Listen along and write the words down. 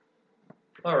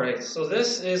All right, so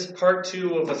this is part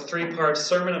 2 of a 3-part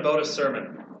sermon about a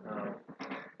sermon.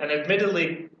 And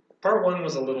admittedly, part 1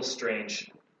 was a little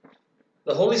strange.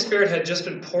 The Holy Spirit had just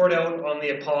been poured out on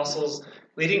the apostles,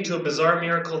 leading to a bizarre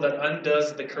miracle that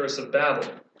undoes the curse of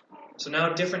Babel. So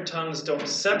now different tongues don't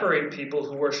separate people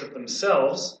who worship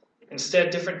themselves.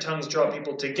 Instead, different tongues draw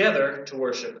people together to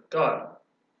worship God.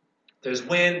 There's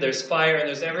wind, there's fire, and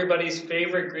there's everybody's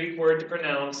favorite Greek word to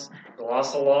pronounce,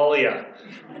 glossolalia.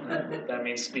 That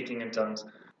means speaking in tongues.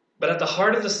 But at the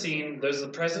heart of the scene, there's the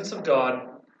presence of God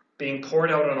being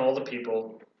poured out on all the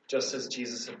people, just as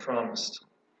Jesus had promised.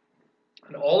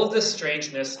 And all of this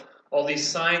strangeness, all these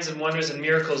signs and wonders and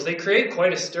miracles, they create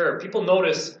quite a stir. People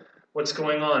notice what's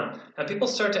going on, and people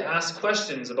start to ask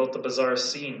questions about the bizarre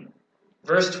scene.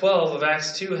 Verse 12 of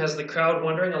Acts 2 has the crowd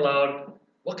wondering aloud,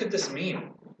 what could this mean?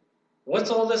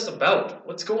 What's all this about?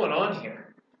 What's going on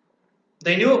here?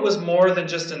 They knew it was more than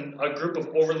just a group of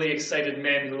overly excited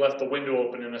men who left the window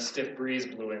open and a stiff breeze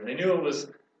blew in. They knew it was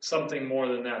something more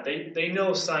than that. They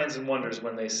know signs and wonders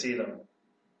when they see them.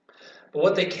 But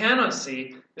what they cannot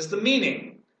see is the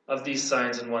meaning of these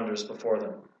signs and wonders before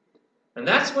them. And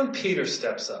that's when Peter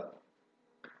steps up.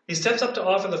 He steps up to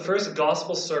offer the first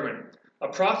gospel sermon, a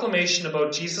proclamation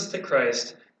about Jesus the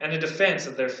Christ and a defense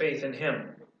of their faith in him.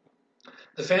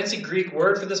 The fancy Greek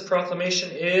word for this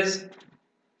proclamation is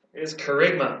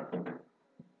kerygma.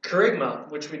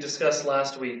 Kerygma, which we discussed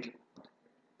last week.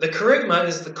 The kerygma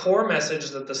is the core message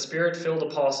that the Spirit-filled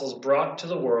apostles brought to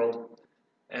the world,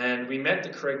 and we met the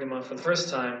kerygma for the first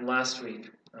time last week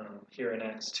here in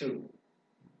Acts 2.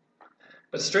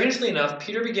 But strangely enough,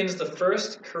 Peter begins the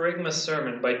first kerygma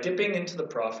sermon by dipping into the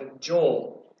prophet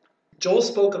Joel. Joel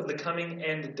spoke of the coming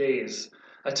end days,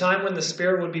 a time when the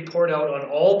Spirit would be poured out on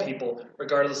all people,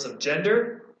 regardless of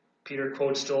gender. Peter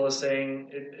quotes Joel as saying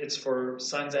it's for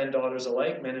sons and daughters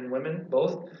alike, men and women,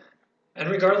 both.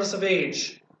 And regardless of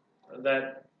age,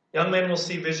 that young men will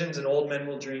see visions and old men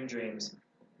will dream dreams.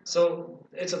 So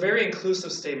it's a very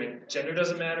inclusive statement. Gender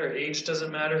doesn't matter, age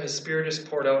doesn't matter, his Spirit is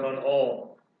poured out on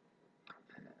all.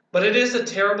 But it is a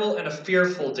terrible and a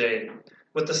fearful day,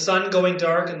 with the sun going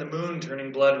dark and the moon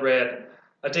turning blood red.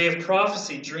 A day of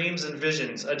prophecy, dreams, and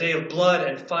visions. A day of blood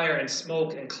and fire and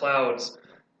smoke and clouds.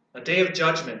 A day of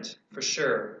judgment, for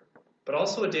sure, but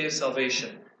also a day of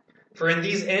salvation. For in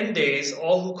these end days,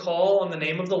 all who call on the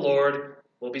name of the Lord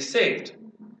will be saved,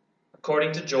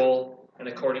 according to Joel and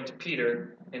according to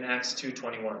Peter in Acts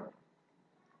 2:21.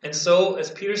 And so,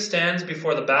 as Peter stands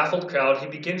before the baffled crowd, he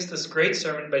begins this great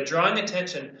sermon by drawing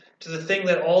attention to the thing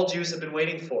that all Jews have been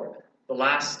waiting for, the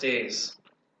last days,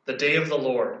 the day of the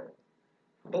Lord.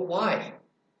 But why?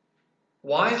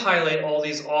 Why highlight all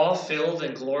these awe-filled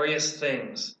and glorious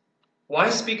things? Why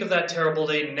speak of that terrible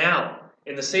day now,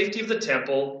 in the safety of the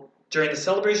temple, during the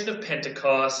celebration of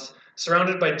Pentecost,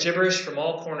 surrounded by gibberish from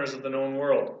all corners of the known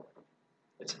world?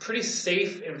 It's a pretty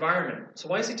safe environment. So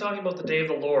why is he talking about the day of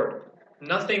the Lord?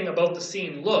 Nothing about the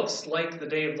scene looks like the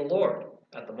day of the Lord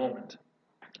at the moment.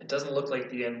 It doesn't look like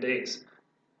the end days.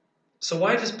 So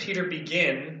why does Peter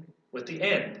begin with the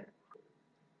end?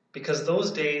 Because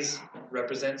those days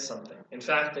represent something. In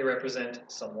fact, they represent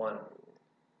someone.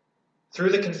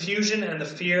 Through the confusion and the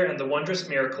fear and the wondrous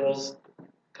miracles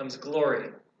comes glory.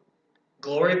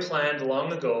 Glory planned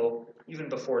long ago, even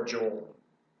before Joel.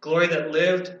 Glory that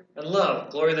lived and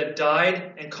loved. Glory that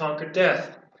died and conquered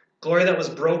death. Glory that was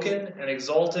broken and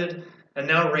exalted and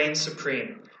now reigns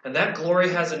supreme. And that glory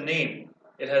has a name.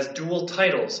 It has dual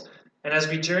titles. And as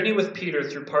we journey with Peter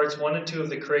through parts 1 and 2 of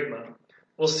the kerygma,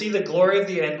 we'll see the glory of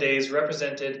the end days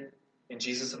represented in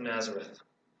Jesus of Nazareth.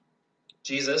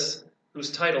 Jesus, whose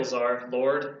titles are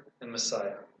Lord and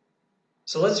Messiah.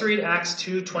 So let's read Acts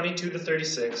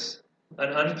 2:22-36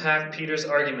 and unpack Peter's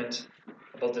argument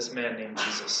about this man named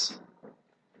Jesus.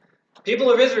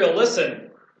 People of Israel, listen.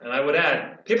 And I would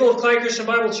add, people of Clyde Christian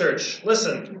Bible Church,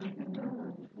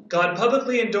 listen. God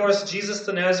publicly endorsed Jesus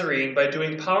the Nazarene by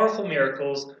doing powerful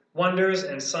miracles, wonders,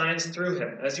 and signs through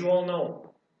him, as you all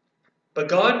know. But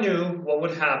God knew what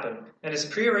would happen, and his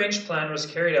prearranged plan was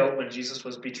carried out when Jesus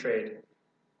was betrayed.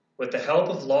 With the help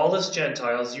of lawless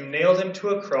Gentiles, you nailed him to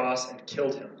a cross and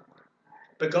killed him.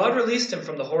 But God released him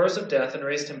from the horrors of death and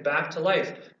raised him back to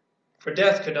life, for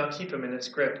death could not keep him in its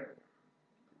grip.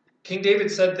 King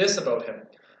David said this about him,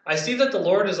 I see that the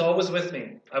Lord is always with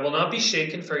me. I will not be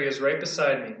shaken, for he is right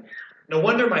beside me. No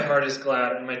wonder my heart is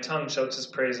glad, and my tongue shouts his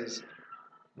praises.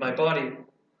 My body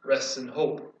rests in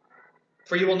hope.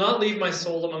 For you will not leave my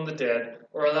soul among the dead,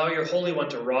 or allow your Holy One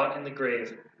to rot in the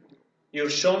grave. You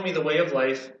have shown me the way of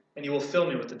life, and you will fill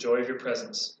me with the joy of your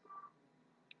presence.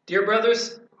 Dear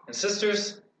brothers and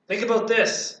sisters, think about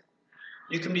this.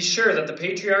 You can be sure that the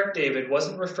patriarch David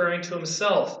wasn't referring to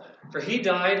himself, for he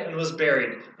died and was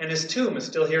buried, and his tomb is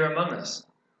still here among us.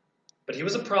 But he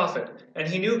was a prophet, and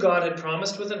he knew God had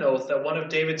promised with an oath that one of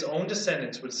David's own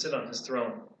descendants would sit on his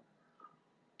throne.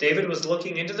 David was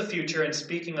looking into the future and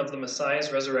speaking of the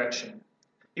Messiah's resurrection.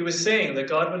 He was saying that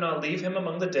God would not leave him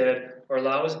among the dead or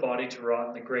allow his body to rot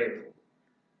in the grave.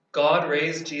 God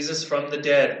raised Jesus from the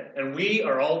dead, and we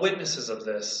are all witnesses of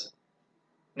this.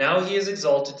 Now he is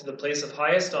exalted to the place of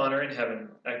highest honor in heaven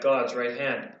at God's right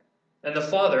hand. And the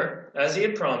Father, as he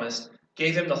had promised,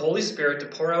 gave him the Holy Spirit to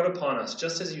pour out upon us,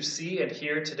 just as you see and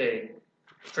hear today.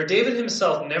 For David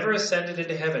himself never ascended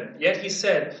into heaven, yet he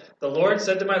said, "The Lord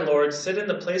said to my Lord, sit in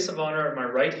the place of honor at my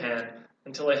right hand,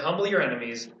 until I humble your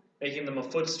enemies, making them a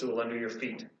footstool under your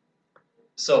feet."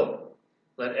 So,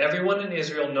 let everyone in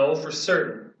Israel know for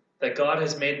certain that God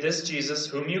has made this Jesus,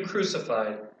 whom you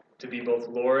crucified, to be both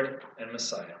Lord and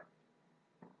Messiah.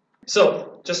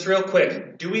 So, just real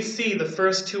quick, do we see the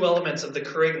first two elements of the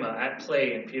kerygma at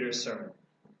play in Peter's sermon?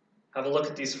 Have a look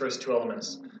at these first two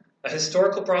elements. A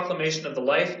historical proclamation of the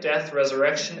life, death,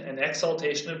 resurrection, and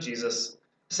exaltation of Jesus,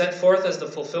 set forth as the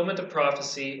fulfillment of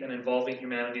prophecy and involving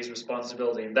humanity's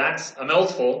responsibility. That's a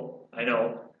mouthful, I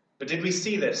know, but did we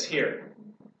see this here?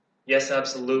 Yes,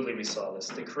 absolutely we saw this.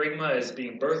 The kerygma is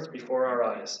being birthed before our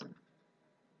eyes.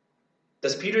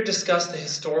 Does Peter discuss the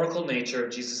historical nature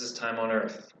of Jesus' time on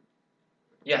earth?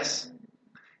 Yes.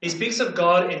 He speaks of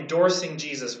God endorsing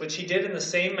Jesus, which he did in the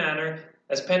same manner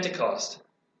as Pentecost.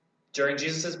 During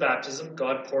Jesus' baptism,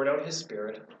 God poured out his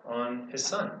Spirit on his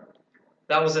Son.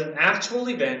 That was an actual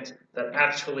event that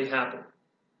actually happened.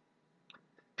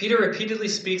 Peter repeatedly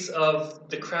speaks of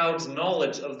the crowd's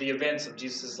knowledge of the events of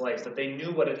Jesus' life, that they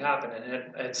knew what had happened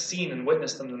and had seen and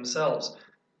witnessed them themselves.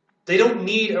 They don't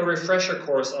need a refresher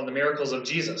course on the miracles of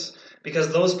Jesus,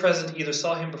 because those present either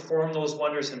saw him perform those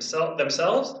wonders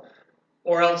themselves,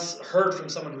 or else heard from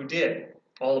someone who did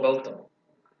all about them.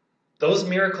 Those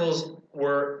miracles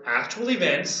were actual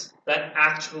events that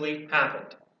actually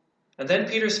happened. And then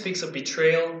Peter speaks of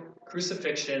betrayal,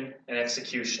 crucifixion, and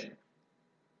execution.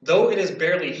 Though it is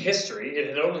barely history, it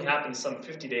had only happened some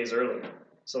 50 days earlier.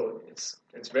 So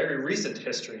it's very recent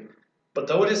history. But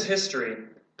though it is history,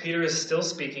 Peter is still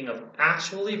speaking of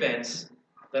actual events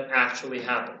that actually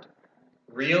happened.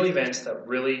 Real events that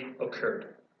really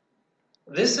occurred.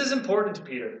 This is important to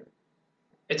Peter.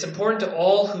 It's important to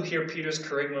all who hear Peter's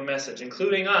kerygma message,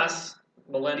 including us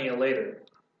millennia later.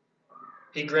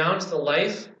 He grounds the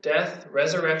life, death,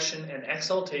 resurrection, and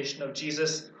exaltation of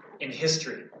Jesus in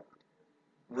history.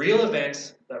 Real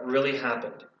events that really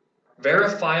happened.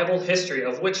 Verifiable history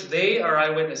of which they are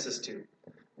eyewitnesses to.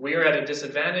 We are at a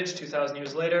disadvantage 2,000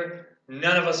 years later.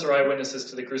 None of us are eyewitnesses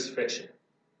to the crucifixion.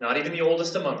 Not even the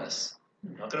oldest among us.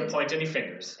 I'm not going to point any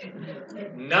fingers.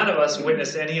 None of us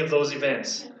witnessed any of those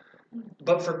events.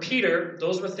 But for Peter,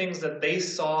 those were things that they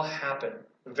saw happen.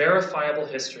 Verifiable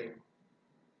history.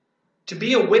 To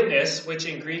be a witness, which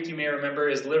in Greek you may remember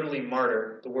is literally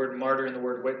martyr. The word martyr and the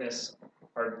word witness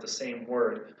are the same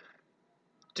word.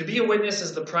 To be a witness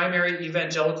is the primary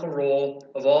evangelical role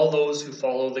of all those who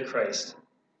follow the Christ.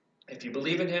 If you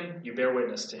believe in him, you bear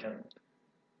witness to him.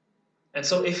 And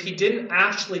so if he didn't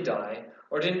actually die,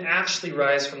 or didn't actually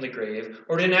rise from the grave,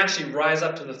 or didn't actually rise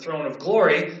up to the throne of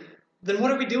glory, then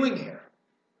what are we doing here?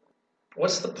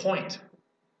 What's the point?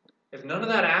 If none of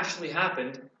that actually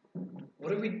happened,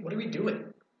 what are we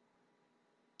doing?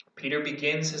 Peter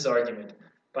begins his argument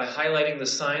by highlighting the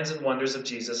signs and wonders of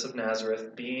Jesus of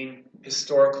Nazareth being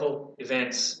historical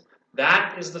events.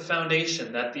 That is the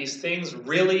foundation, that these things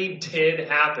really did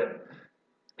happen.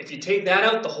 If you take that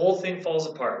out, the whole thing falls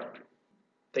apart.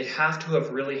 They have to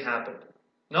have really happened.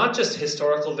 Not just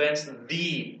historical events,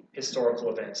 the historical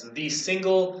events. The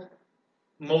single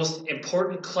most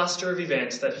important cluster of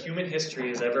events that human history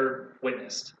has ever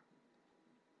witnessed.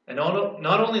 And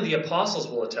not only the apostles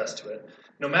will attest to it,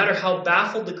 no matter how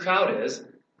baffled the crowd is,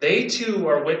 they too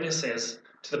are witnesses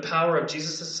to the power of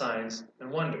Jesus' signs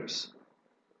and wonders.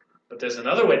 But there's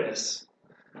another witness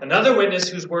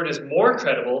whose word is more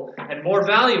credible and more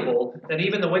valuable than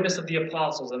even the witness of the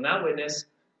apostles, and that witness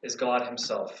is God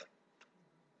himself.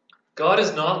 God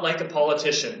is not like a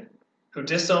politician who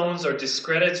disowns or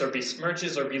discredits or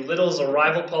besmirches or belittles a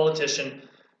rival politician.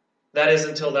 That is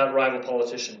until that rival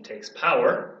politician takes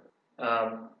power.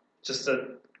 Just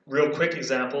a real quick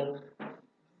example.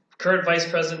 Current Vice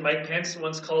President Mike Pence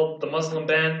once called the Muslim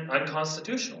ban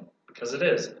unconstitutional, because it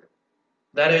is.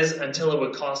 That is until it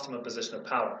would cost him a position of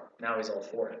power. Now he's all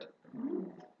for it.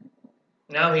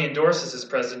 Now he endorses his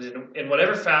president in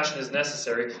whatever fashion is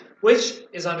necessary, which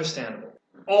is understandable.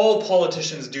 All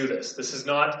politicians do this. This is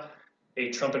not a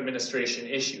Trump administration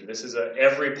issue. This is a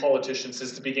every politician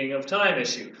since the beginning of time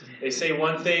issue. They say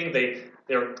one thing,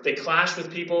 they clash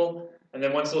with people, and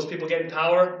then once those people get in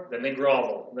power, then they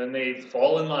grovel. Then they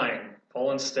fall in line,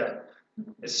 fall in step.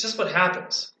 It's just what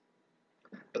happens.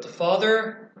 But the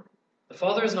Father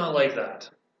is not like that.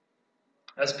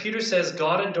 As Peter says,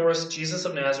 God endorsed Jesus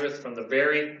of Nazareth from the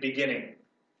very beginning.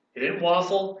 He didn't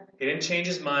waffle. He didn't change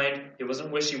his mind. He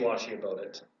wasn't wishy-washy about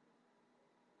it.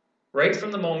 Right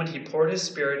from the moment he poured his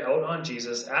Spirit out on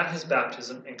Jesus at his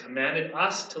baptism and commanded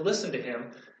us to listen to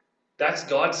him, that's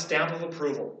God's stamp of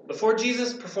approval. Before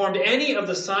Jesus performed any of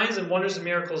the signs and wonders and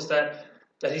miracles that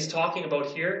he's talking about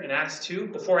here in Acts 2,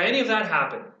 before any of that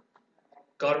happened,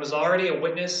 God was already a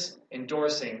witness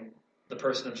endorsing the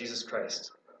person of Jesus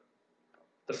Christ.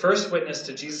 The first witness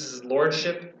to Jesus'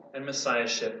 lordship and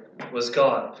messiahship was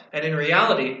God. And in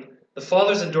reality, the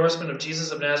Father's endorsement of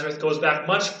Jesus of Nazareth goes back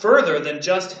much further than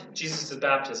just Jesus'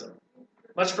 baptism.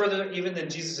 Much further even than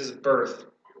Jesus' birth.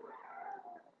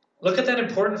 Look at that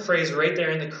important phrase right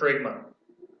there in the Kerygma.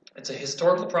 It's a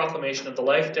historical proclamation of the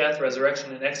life, death,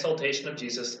 resurrection, and exaltation of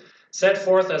Jesus, set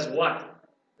forth as what?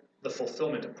 The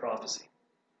fulfillment of prophecy.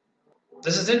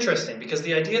 This is interesting because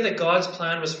the idea that God's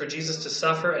plan was for Jesus to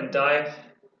suffer and die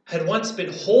had once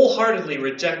been wholeheartedly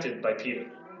rejected by Peter.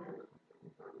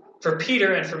 For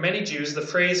Peter and for many Jews, the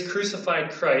phrase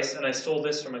crucified Christ, and I stole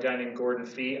this from a guy named Gordon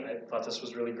Fee, I thought this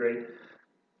was really great.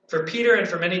 For Peter and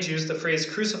for many Jews, the phrase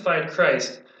crucified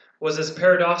Christ was as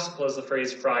paradoxical as the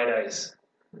phrase fried ice.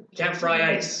 You can't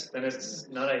fry ice, then it's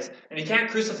not ice. And you can't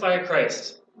crucify a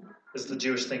Christ, is the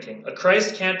Jewish thinking. A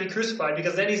Christ can't be crucified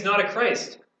because then he's not a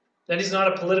Christ. Then he's not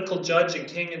a political judge and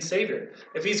king and savior.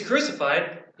 If he's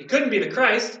crucified, he couldn't be the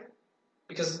Christ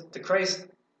because the Christ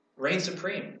reigns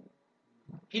supreme.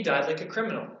 He died like a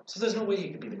criminal, so there's no way he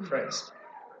could be the Christ.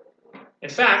 In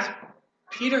fact,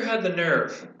 Peter had the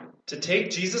nerve to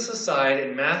take Jesus aside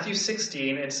in Matthew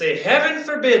 16 and say, "Heaven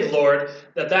forbid, Lord,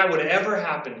 that would ever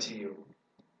happen to you."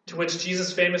 To which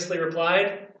Jesus famously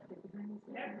replied,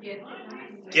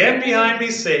 "Get behind me,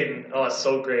 Satan." Oh, it's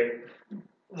so great.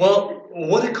 Well,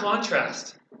 what a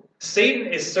contrast. Satan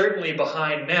is certainly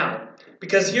behind now,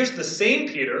 because here's the same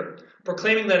Peter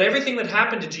proclaiming that everything that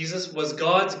happened to Jesus was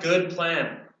God's good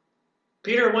plan.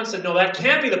 Peter once said, "No, that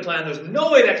can't be the plan. There's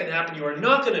no way that can happen. You are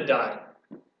not going to die."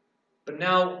 But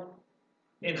now,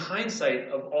 in hindsight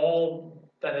of all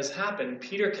that has happened,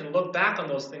 Peter can look back on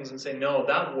those things and say, no,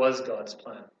 that was God's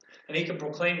plan. And he can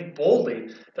proclaim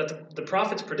boldly that the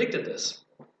prophets predicted this.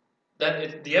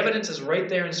 That the evidence is right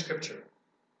there in Scripture.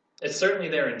 It's certainly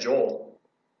there in Joel.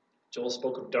 Joel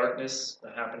spoke of darkness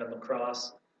that happened on the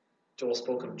cross. Joel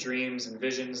spoke of dreams and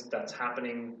visions that's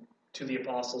happening to the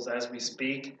apostles as we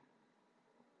speak.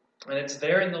 And it's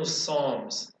there in those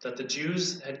Psalms that the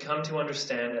Jews had come to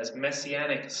understand as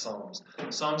messianic Psalms.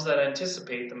 Psalms that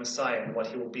anticipate the Messiah and what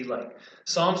he will be like.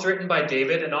 Psalms written by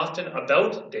David and often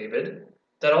about David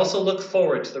that also look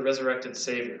forward to the resurrected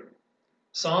Savior.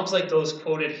 Psalms like those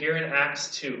quoted here in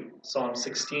Acts 2, Psalm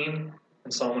 16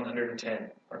 and Psalm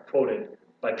 110 are quoted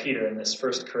by Peter in this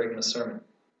first Kerygma sermon.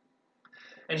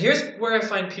 And here's where I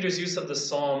find Peter's use of the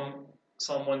Psalm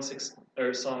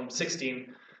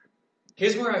 16.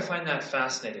 Here's where I find that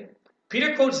fascinating.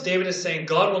 Peter quotes David as saying,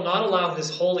 God will not allow his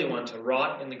Holy One to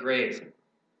rot in the grave.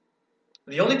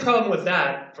 The only problem with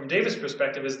that, from David's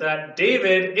perspective, is that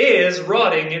David is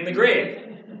rotting in the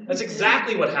grave. That's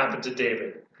exactly what happened to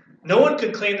David. No one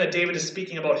could claim that David is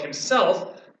speaking about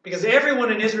himself because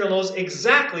everyone in Israel knows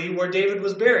exactly where David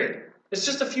was buried. It's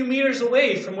just a few meters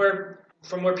away from where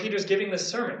Peter's giving this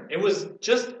sermon. It was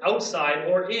just outside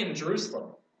or in Jerusalem.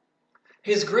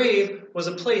 His grave was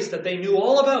a place that they knew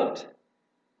all about.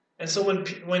 And so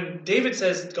when David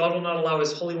says God will not allow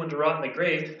his Holy One to rot in the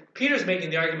grave, Peter's making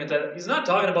the argument that he's not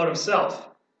talking about himself.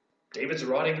 David's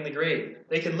rotting in the grave.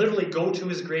 They can literally go to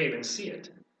his grave and see it.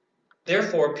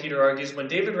 Therefore, Peter argues, when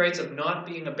David writes of not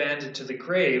being abandoned to the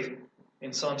grave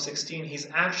in Psalm 16, he's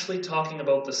actually talking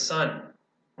about the Son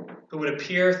who would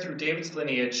appear through David's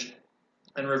lineage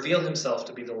and reveal himself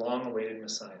to be the long-awaited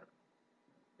Messiah.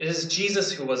 It is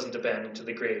Jesus who wasn't abandoned to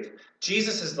the grave.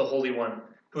 Jesus is the Holy One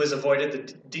who has avoided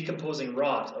the decomposing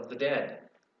rot of the dead,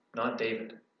 not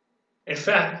David. In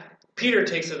fact, Peter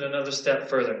takes it another step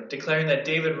further, declaring that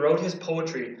David wrote his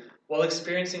poetry while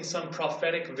experiencing some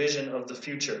prophetic vision of the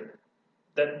future,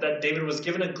 that David was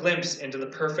given a glimpse into the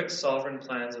perfect sovereign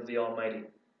plans of the Almighty.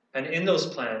 And in those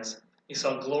plans, he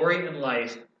saw glory and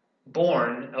life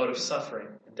born out of suffering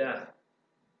and death.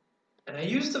 And I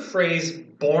use the phrase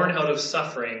born out of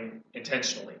suffering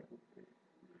intentionally.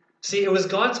 See, it was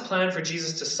God's plan for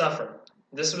Jesus to suffer,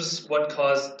 This was what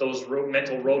caused those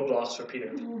mental roadblocks for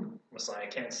Peter. Messiah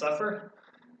can't suffer.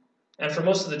 And for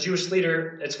most of the Jewish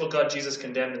leader, it's what got Jesus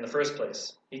condemned in the first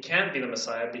place. He can't be the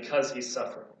Messiah because he's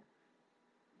suffering.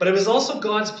 But it was also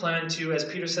God's plan to, as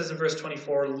Peter says in verse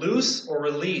 24, loose or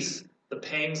release the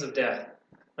pangs of death.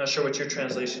 Not sure what your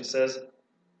translation says.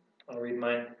 I'll read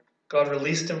mine. God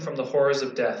released him from the horrors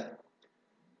of death.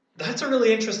 That's a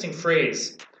really interesting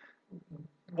phrase.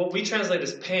 What we translate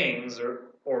as pangs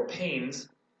or pains,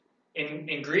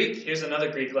 in Greek, here's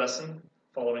another Greek lesson,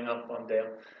 following up on Dale.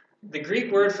 The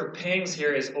Greek word for pangs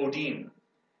here is odin.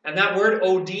 And that word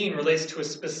odin relates to a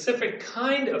specific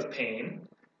kind of pain.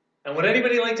 And would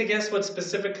anybody like to guess what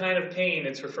specific kind of pain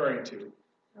it's referring to?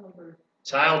 Childbirth.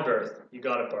 Childbirth. You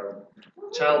got it, Barb.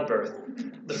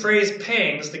 Childbirth. The phrase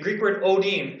pangs, the Greek word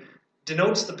odin,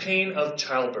 denotes the pain of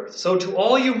childbirth. So to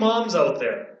all you moms out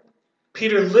there,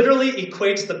 Peter literally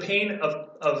equates the pain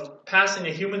of passing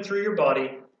a human through your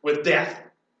body with death.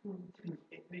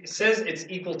 It says it's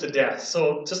equal to death.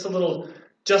 So just a little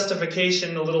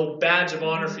justification, a little badge of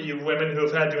honor for you women who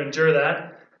have had to endure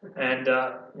that. And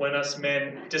when us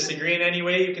men disagree in any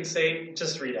way, you can say,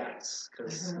 just read Acts,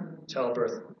 because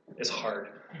childbirth is hard.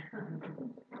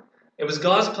 It was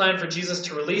God's plan for Jesus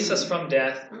to release us from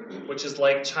death, which is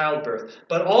like childbirth.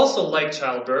 But also like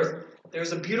childbirth,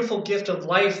 there's a beautiful gift of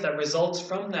life that results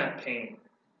from that pain,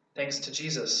 thanks to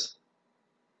Jesus.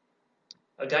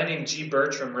 A guy named G.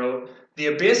 Bertram wrote, "The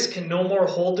abyss can no more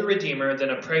hold the Redeemer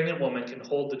than a pregnant woman can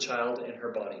hold the child in her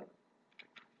body."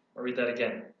 I'll read that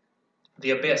again.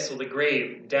 The abyss, so the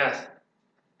grave, death,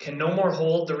 can no more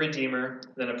hold the Redeemer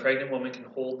than a pregnant woman can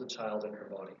hold the child in her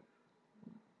body.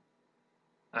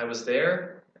 I was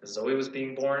there as Zoe was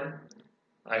being born.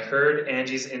 I heard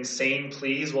Angie's insane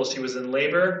pleas while she was in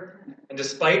labor, and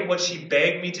despite what she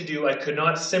begged me to do, I could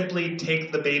not simply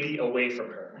take the baby away from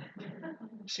her.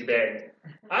 She begged,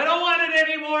 "I don't want it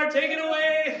anymore, take it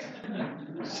away!"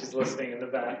 She's listening in the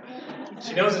back.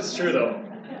 She knows it's true though.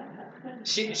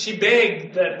 She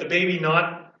begged that the baby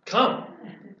not come.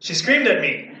 She screamed at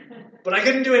me, but I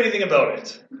couldn't do anything about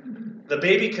it. The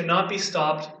baby could not be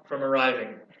stopped from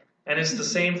arriving. And it's the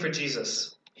same for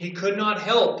Jesus. He could not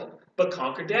help but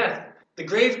conquer death. The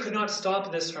grave could not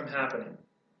stop this from happening.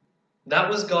 That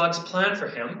was God's plan for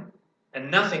him,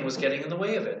 and nothing was getting in the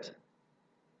way of it.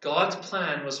 God's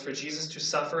plan was for Jesus to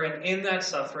suffer, and in that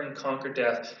suffering conquer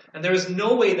death. And there is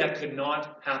no way that could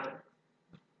not happen.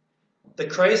 The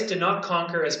Christ did not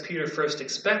conquer as Peter first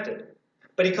expected,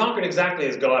 but he conquered exactly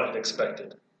as God had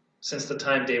expected, since the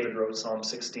time David wrote Psalm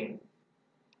 16.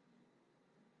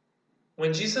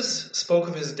 When Jesus spoke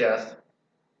of his death,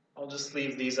 I'll just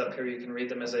leave these up here, you can read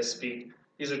them as I speak.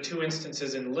 These are two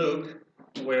instances in Luke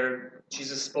where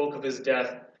Jesus spoke of his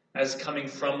death as coming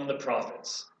from the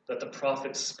prophets, that the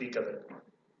prophets speak of it.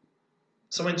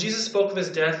 So when Jesus spoke of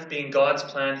his death being God's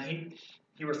plan,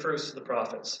 he refers to the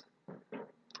prophets.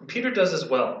 And Peter does as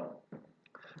well.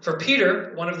 For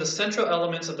Peter, one of the central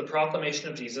elements of the proclamation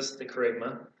of Jesus, the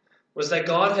kerygma, was that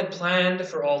God had planned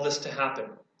for all this to happen.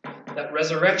 That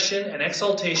resurrection and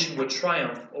exaltation would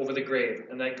triumph over the grave,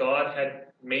 and that God had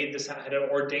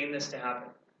ordained this to happen,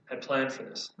 had planned for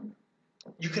this.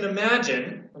 You can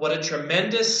imagine what a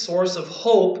tremendous source of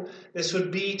hope this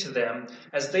would be to them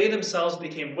as they themselves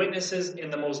became witnesses in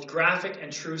the most graphic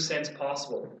and true sense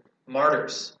possible.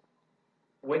 Martyrs.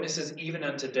 Witnesses even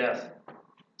unto death.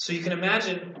 So you can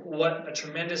imagine what a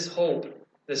tremendous hope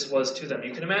this was to them.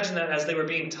 You can imagine that as they were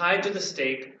being tied to the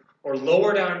stake, or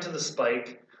lowered onto the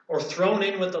spike, or thrown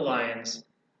in with the lions,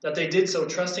 that they did so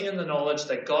trusting in the knowledge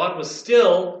that God was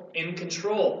still in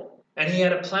control. And he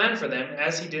had a plan for them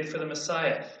as he did for the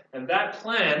Messiah. And that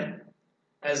plan,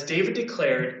 as David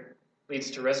declared,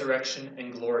 leads to resurrection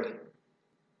and glory.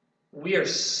 We are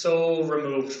so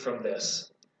removed from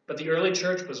this. But the early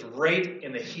church was right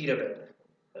in the heat of it.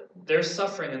 Their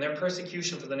suffering and their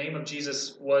persecution for the name of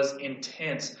Jesus was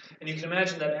intense. And you can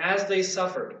imagine that as they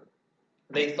suffered,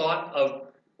 they thought of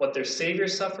what their Savior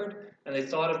suffered, and they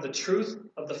thought of the truth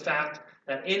of the fact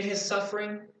that in his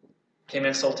suffering came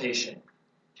exaltation,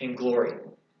 came glory,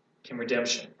 came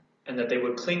redemption, and that they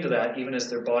would cling to that even as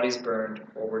their bodies burned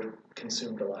or were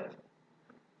consumed alive.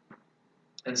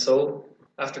 And so,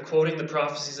 after quoting the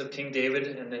prophecies of King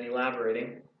David and then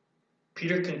elaborating,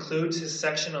 Peter concludes his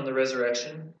section on the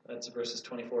resurrection, that's verses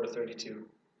 24 to 32,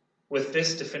 with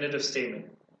this definitive statement.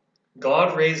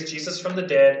 God raised Jesus from the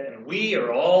dead, and we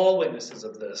are all witnesses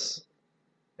of this.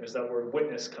 There's that word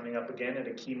witness coming up again at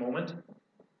a key moment.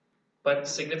 But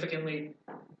significantly,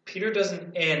 Peter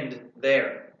doesn't end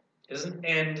there. It doesn't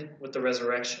end with the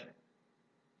resurrection.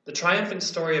 The triumphant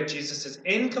story of Jesus is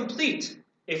incomplete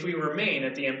if we remain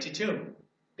at the empty tomb.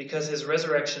 because his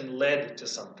resurrection led to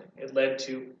something. It led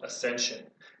to ascension.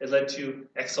 It led to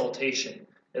exaltation.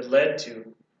 It led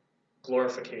to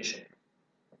glorification.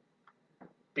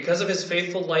 Because of his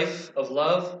faithful life of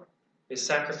love, his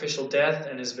sacrificial death,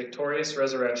 and his victorious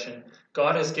resurrection,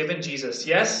 God has given Jesus,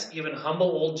 yes, even humble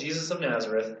old Jesus of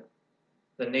Nazareth,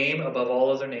 the name above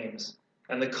all other names,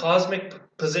 and the cosmic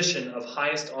position of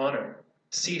highest honor,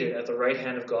 seated at the right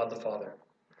hand of God the Father.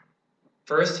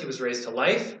 First, he was raised to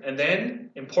life, and then,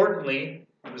 importantly,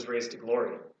 he was raised to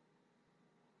glory.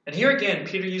 And here again,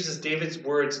 Peter uses David's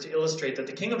words to illustrate that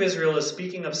the King of Israel is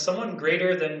speaking of someone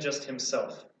greater than just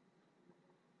himself.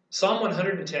 Psalm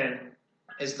 110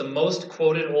 is the most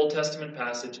quoted Old Testament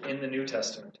passage in the New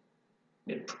Testament.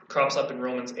 It crops up in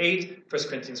Romans 8, 1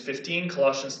 Corinthians 15,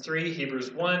 Colossians 3,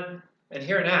 Hebrews 1, and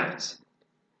here in Acts.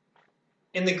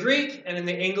 In the Greek and in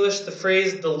the English, the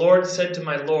phrase, "the Lord said to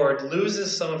my Lord,"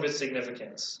 loses some of its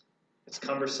significance. It's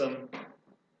cumbersome,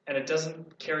 and it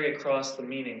doesn't carry across the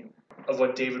meaning of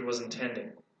what David was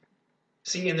intending.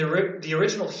 See, in the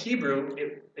original Hebrew,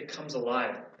 it comes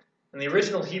alive. In the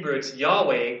original Hebrew, it's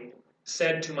Yahweh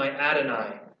said to my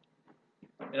Adonai.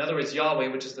 In other words, Yahweh,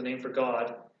 which is the name for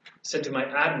God, said to my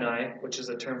Adonai, which is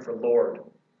a term for Lord,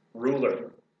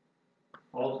 ruler.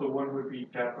 Also, one would be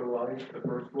capitalized, the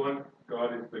first one.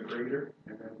 God is the greater,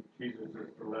 and then Jesus is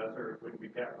the lesser. It would be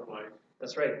capitalized.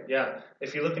 That's right, yeah.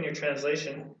 If you look in your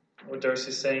translation, what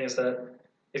Darcy's saying is that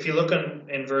if you look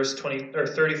in verse 20 or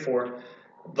 34,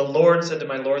 the Lord said to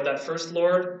my Lord, that first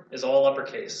Lord is all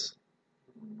uppercase.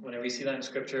 Whenever you see that in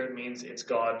Scripture, it means it's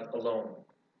God alone.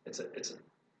 It's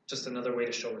just another way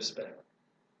to show respect.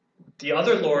 The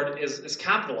other Lord is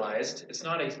capitalized. It's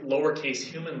not a lowercase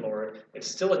human Lord. It's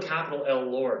still a capital L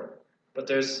Lord. But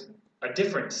there's a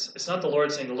difference. It's not the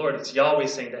Lord saying to the Lord. It's Yahweh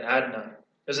saying to Adonai.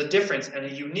 There's a difference and a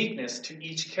uniqueness to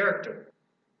each character.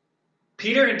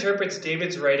 Peter interprets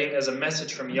David's writing as a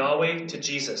message from Yahweh to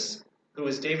Jesus, who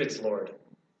is David's Lord.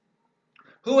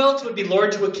 Who else would be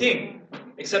Lord to a king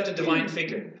except a divine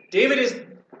figure? David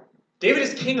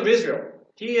is king of Israel.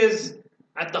 He is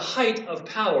at the height of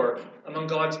power among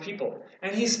God's people.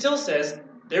 And he still says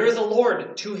there is a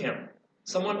Lord to him,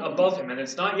 someone above him. And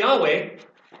it's not Yahweh,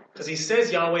 because he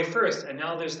says Yahweh first. And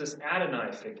now there's this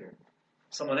Adonai figure,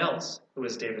 someone else who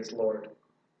is David's Lord.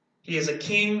 He is a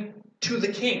king to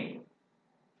the king.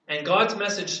 And God's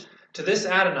message to this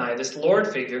Adonai, this Lord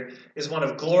figure, is one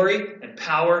of glory and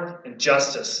power and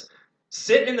justice.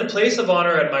 Sit in the place of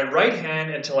honor at my right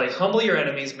hand until I humble your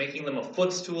enemies, making them a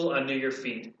footstool under your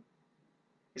feet.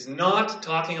 He's not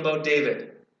talking about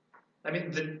David. I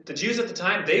mean, the Jews at the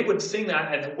time, they would sing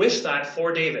that and wish that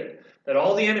for David, that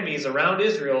all the enemies around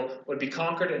Israel would be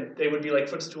conquered and they would be like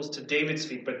footstools to David's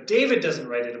feet. But David doesn't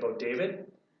write it about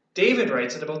David. David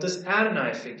writes it about this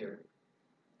Adonai figure.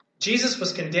 Jesus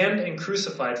was condemned and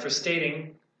crucified for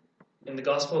stating in the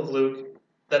Gospel of Luke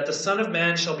that the Son of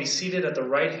Man shall be seated at the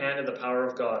right hand of the power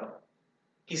of God.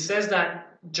 He says that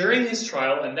during his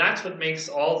trial, and that's what makes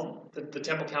all the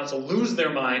temple council lose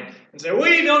their mind and say,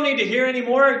 we don't need to hear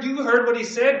anymore. You heard what he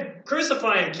said.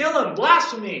 Crucify him, kill him,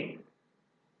 blasphemy.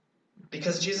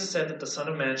 Because Jesus said that the Son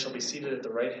of Man shall be seated at the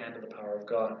right hand of the power of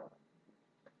God.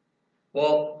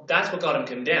 Well, that's what got him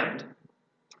condemned.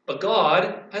 But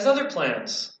God has other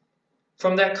plans.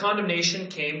 From that condemnation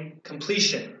came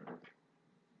completion.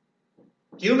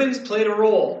 Humans played a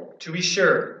role, to be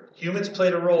sure. Humans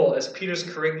played a role, as Peter's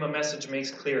Kerygma message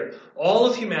makes clear. All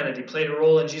of humanity played a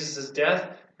role in Jesus'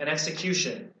 death and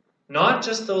execution. Not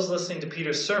just those listening to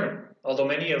Peter's sermon, although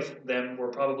many of them were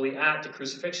probably at the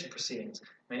crucifixion proceedings.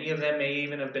 Many of them may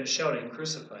even have been shouting,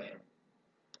 "Crucify him."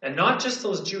 And not just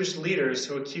those Jewish leaders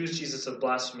who accused Jesus of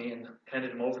blasphemy and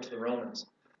handed him over to the Romans.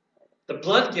 The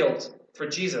blood guilt for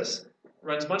Jesus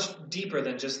runs much deeper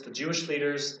than just the Jewish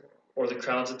leaders or the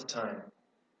crowds at the time.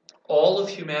 All of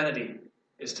humanity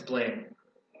is to blame.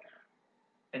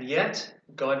 And yet,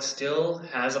 God still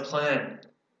has a plan.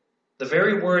 The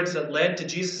very words that led to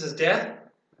Jesus' death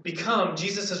become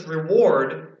Jesus'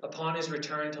 reward upon his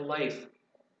return to life.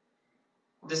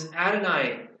 This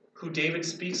Adonai, who David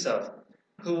speaks of,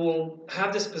 who will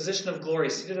have this position of glory,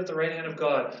 seated at the right hand of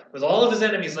God, with all of his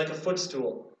enemies like a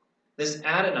footstool. This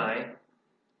Adonai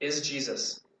is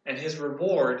Jesus, and his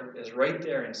reward is right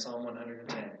there in Psalm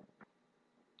 110.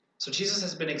 So Jesus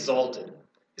has been exalted.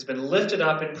 He's been lifted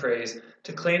up in praise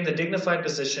to claim the dignified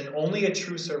position only a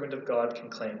true servant of God can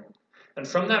claim. And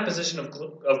from that position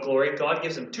of glory, God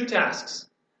gives him two tasks.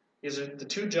 These are the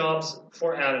two jobs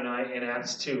for Adonai in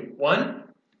Acts 2. One,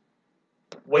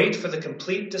 wait for the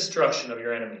complete destruction of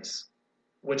your enemies,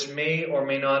 which may or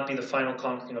may not be the final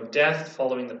conquering of death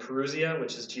following the Parousia,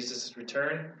 which is Jesus'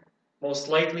 return. Most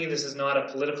likely, this is not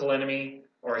a political enemy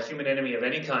or a human enemy of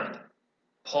any kind.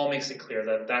 Paul makes it clear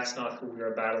that that's not who we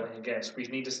are battling against. We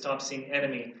need to stop seeing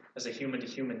enemy as a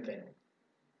human-to-human thing.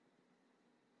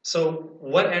 So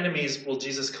what enemies will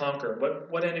Jesus conquer?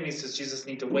 What enemies does Jesus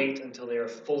need to wait until they are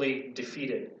fully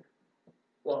defeated?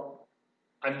 Well,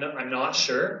 I'm not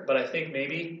sure, but I think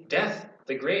maybe death,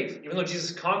 the grave. Even though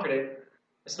Jesus conquered it,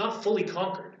 it's not fully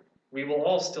conquered. We will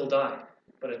all still die.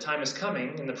 But a time is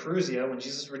coming in the Parousia when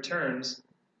Jesus returns,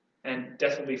 and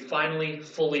death will be finally,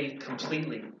 fully,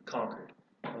 completely conquered.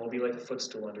 And will be like a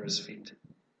footstool under his feet.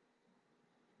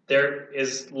 There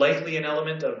is likely an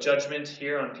element of judgment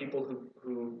here on people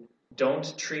who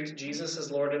don't treat Jesus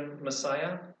as Lord and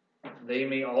Messiah. They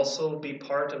may also be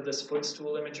part of this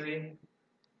footstool imagery.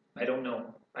 I don't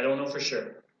know. I don't know for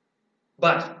sure.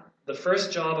 But the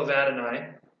first job of Adonai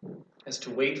is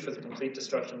to wait for the complete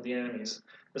destruction of the enemies.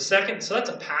 The second, so that's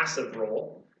a passive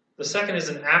role. The second is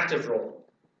an active role.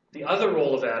 The other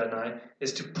role of Adonai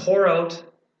is to pour out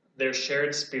their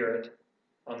shared spirit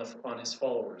on his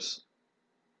followers.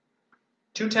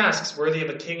 Two tasks worthy of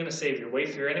a king and a savior. Wait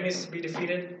for your enemies to be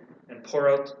defeated and pour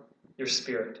out your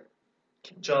spirit.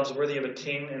 Jobs worthy of a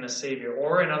king and a savior.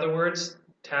 Or, in other words,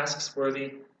 tasks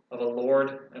worthy of a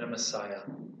Lord and a Messiah.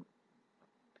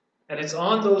 And it's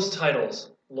on those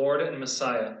titles, Lord and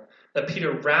Messiah, that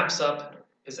Peter wraps up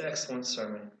his excellent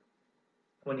sermon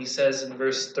when he says in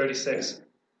verse 36,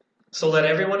 "So let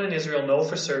everyone in Israel know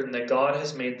for certain that God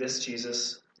has made this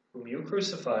Jesus, whom you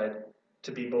crucified,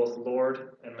 to be both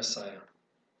Lord and Messiah."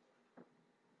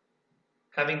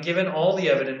 Having given all the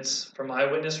evidence from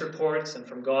eyewitness reports and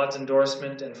from God's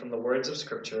endorsement and from the words of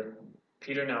Scripture,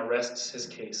 Peter now rests his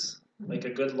case. Like a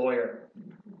good lawyer,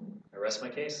 I rest my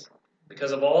case.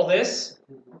 Because of all this,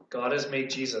 God has made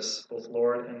Jesus both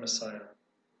Lord and Messiah.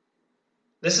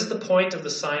 This is the point of the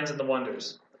signs and the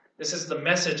wonders. This is the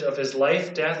message of his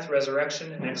life, death,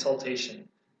 resurrection, and exaltation.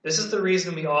 This is the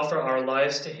reason we offer our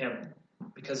lives to him,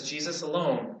 because Jesus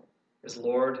alone is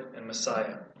Lord and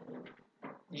Messiah.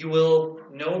 You will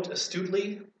note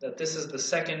astutely that this is the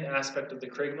second aspect of the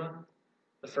Kerygma.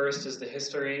 The first is the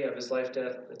history of his life,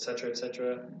 death,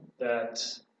 etc., that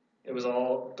it was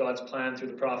all God's plan through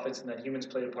the prophets and that humans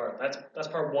played a part. That's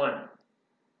part one.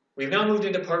 We've now moved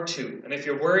into part two. And if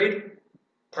you're worried,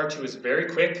 part two is very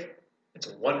quick. It's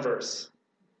one verse.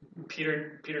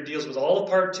 Peter deals with all of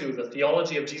part two, the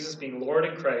theology of Jesus being Lord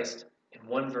and Christ, in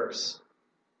one verse.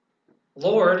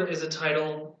 Lord is a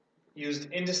title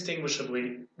used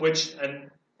indistinguishably, which,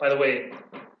 and by the way,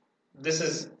 this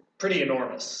is pretty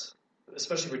enormous,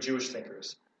 especially for Jewish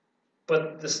thinkers.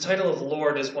 But this title of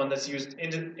Lord is one that's used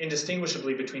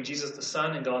indistinguishably between Jesus the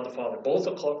Son and God the Father. Both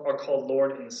are called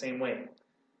Lord in the same way.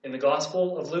 In the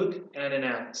Gospel of Luke and in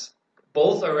Acts.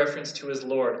 Both are referenced to as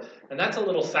Lord. And that's a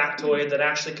little factoid that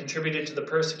actually contributed to the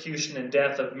persecution and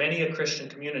death of many a Christian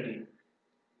community.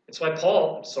 It's why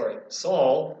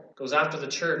Saul goes after the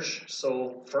church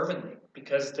so fervently,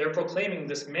 because they're proclaiming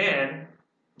this man,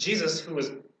 Jesus, who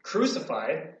was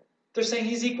crucified, they're saying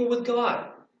he's equal with God.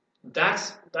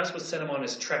 That's what sent him on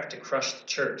his trek to crush the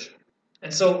church.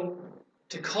 And so,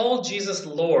 to call Jesus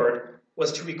Lord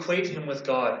was to equate him with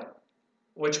God,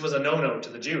 which was a no-no to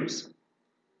the Jews.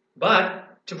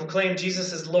 But to proclaim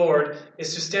Jesus as Lord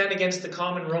is to stand against the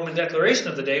common Roman declaration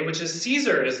of the day, which is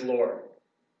Caesar is Lord.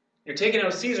 You're taking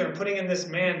out Caesar and putting in this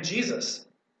man, Jesus,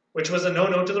 which was a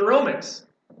no-no to the Romans.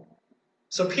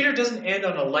 So Peter doesn't end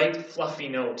on a light, fluffy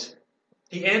note.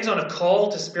 He ends on a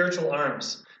call to spiritual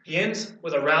arms. He ends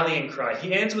with a rallying cry.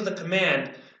 He ends with a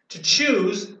command to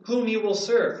choose whom you will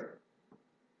serve.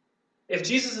 If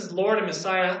Jesus is Lord and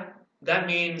Messiah, that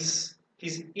means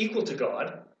he's equal to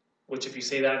God, which if you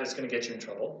say that, it's going to get you in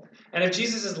trouble. And if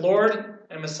Jesus is Lord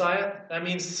and Messiah, that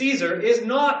means Caesar is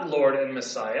not Lord and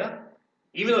Messiah,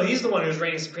 even though he's the one who's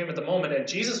reigning supreme at the moment and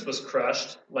Jesus was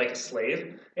crushed like a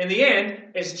slave. In the end,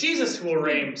 it's Jesus who will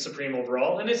reign supreme over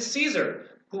all, and it's Caesar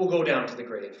who will go down to the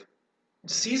grave.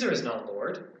 Caesar is not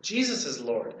Lord. Jesus is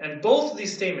Lord. And both of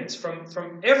these statements,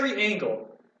 from every angle,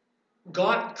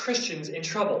 got Christians in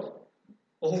trouble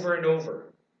over and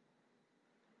over.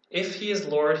 If he is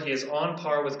Lord, he is on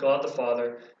par with God the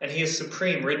Father, and he is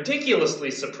supreme,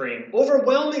 ridiculously supreme,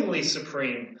 overwhelmingly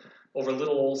supreme over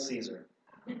little old Caesar.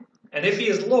 And if he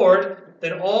is Lord,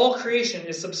 then all creation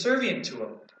is subservient to him,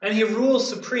 and he rules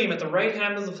supreme at the right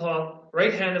hand of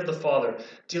the Father,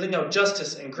 dealing out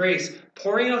justice and grace,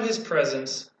 pouring out his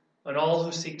presence on all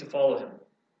who seek to follow him.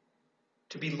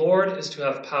 To be Lord is to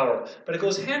have power, but it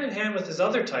goes hand in hand with his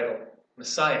other title,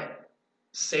 Messiah,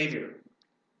 Savior,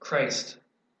 Christ.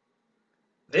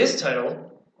 This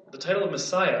title, the title of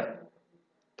Messiah,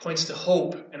 points to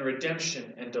hope and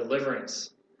redemption and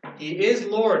deliverance. He is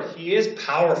Lord. He is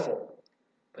powerful.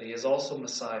 but he is also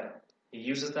Messiah. He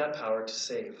uses that power to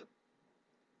save.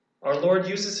 Our Lord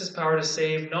uses his power to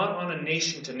save not on a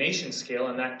nation-to-nation scale,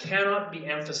 and that cannot be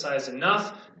emphasized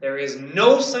enough. There is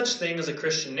no such thing as a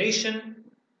Christian nation.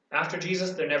 After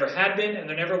Jesus, there never had been, and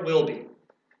there never will be.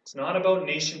 It's not about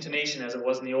nation to nation as it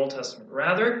was in the Old Testament.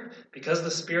 Rather, because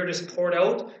the Spirit is poured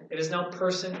out, it is now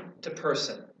person to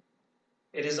person.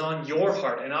 It is on your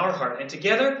heart and our heart, and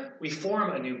together we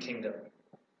form a new kingdom.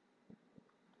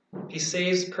 He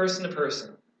saves person to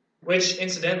person, which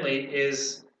incidentally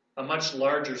is a much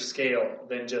larger scale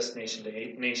than just nation to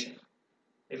nation.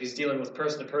 If he's dealing with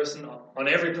person to person, on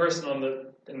every person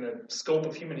in the scope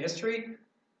of human history,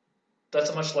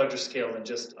 that's a much larger scale than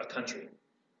just a country.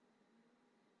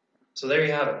 So there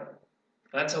you have it.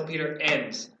 That's how Peter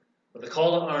ends, with a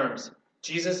call to arms.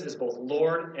 Jesus is both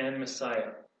Lord and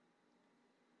Messiah.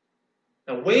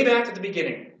 Now, way back at the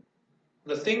beginning,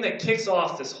 the thing that kicks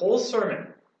off this whole sermon,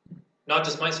 not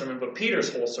just my sermon, but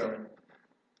Peter's whole sermon,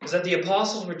 is that the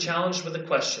apostles were challenged with a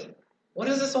question. What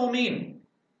does this all mean?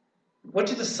 What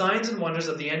do the signs and wonders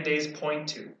of the end days point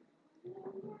to?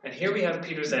 And here we have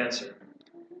Peter's answer.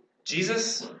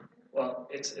 Jesus, well,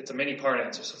 it's a many-part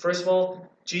answer. So first of all,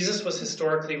 Jesus was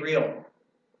historically real.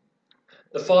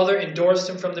 The Father endorsed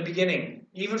him from the beginning,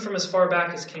 even from as far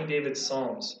back as King David's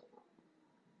Psalms.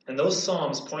 And those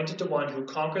Psalms pointed to one who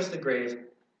conquers the grave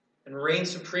and reigns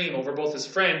supreme over both his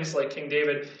friends, like King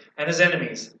David, and his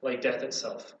enemies, like death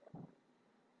itself.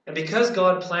 And because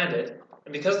God planned it,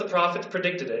 and because the prophets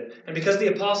predicted it, and because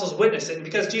the apostles witnessed it, and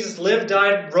because Jesus lived,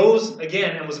 died, rose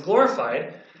again, and was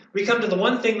glorified, we come to the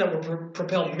one thing that will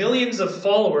propel millions of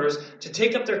followers to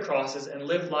take up their crosses and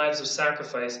live lives of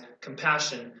sacrifice,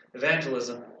 compassion,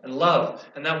 evangelism, and love.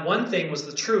 And that one thing was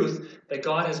the truth that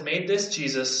God has made this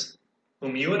Jesus,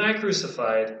 whom you and I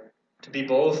crucified, to be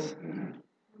both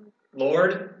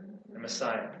Lord and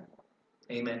Messiah.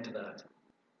 Amen to that.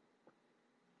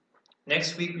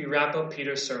 Next week we wrap up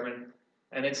Peter's sermon,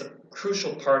 and it's a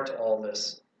crucial part to all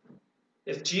this.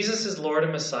 If Jesus is Lord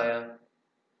and Messiah,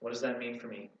 what does that mean for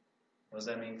me? What does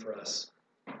that mean for us?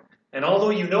 And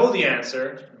although you know the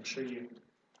answer, I'm sure you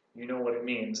know what it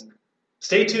means,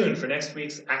 stay tuned for next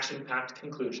week's action-packed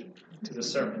conclusion to the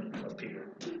sermon of Peter.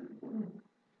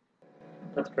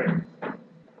 Let's pray.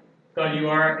 God, you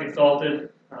are exalted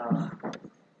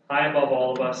high above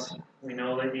all of us. We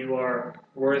know that you are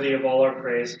worthy of all our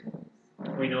praise.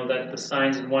 We know that the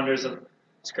signs and wonders of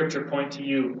Scripture point to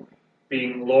you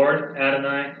being Lord,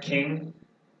 Adonai, King,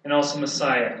 and also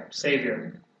Messiah,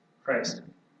 Savior, Christ.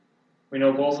 We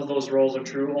know both of those roles are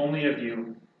true only of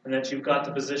you, and that you've got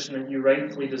the position that you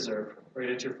rightfully deserve, right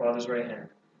at your Father's right hand.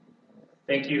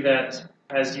 Thank you that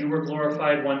as you were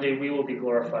glorified, one day we will be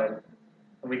glorified.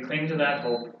 And we cling to that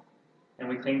hope, and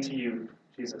we cling to you,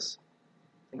 Jesus.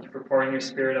 Thank you for pouring your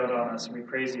Spirit out on us, and we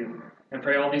praise you, and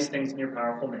pray all these things in your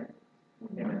powerful name.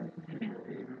 Amen.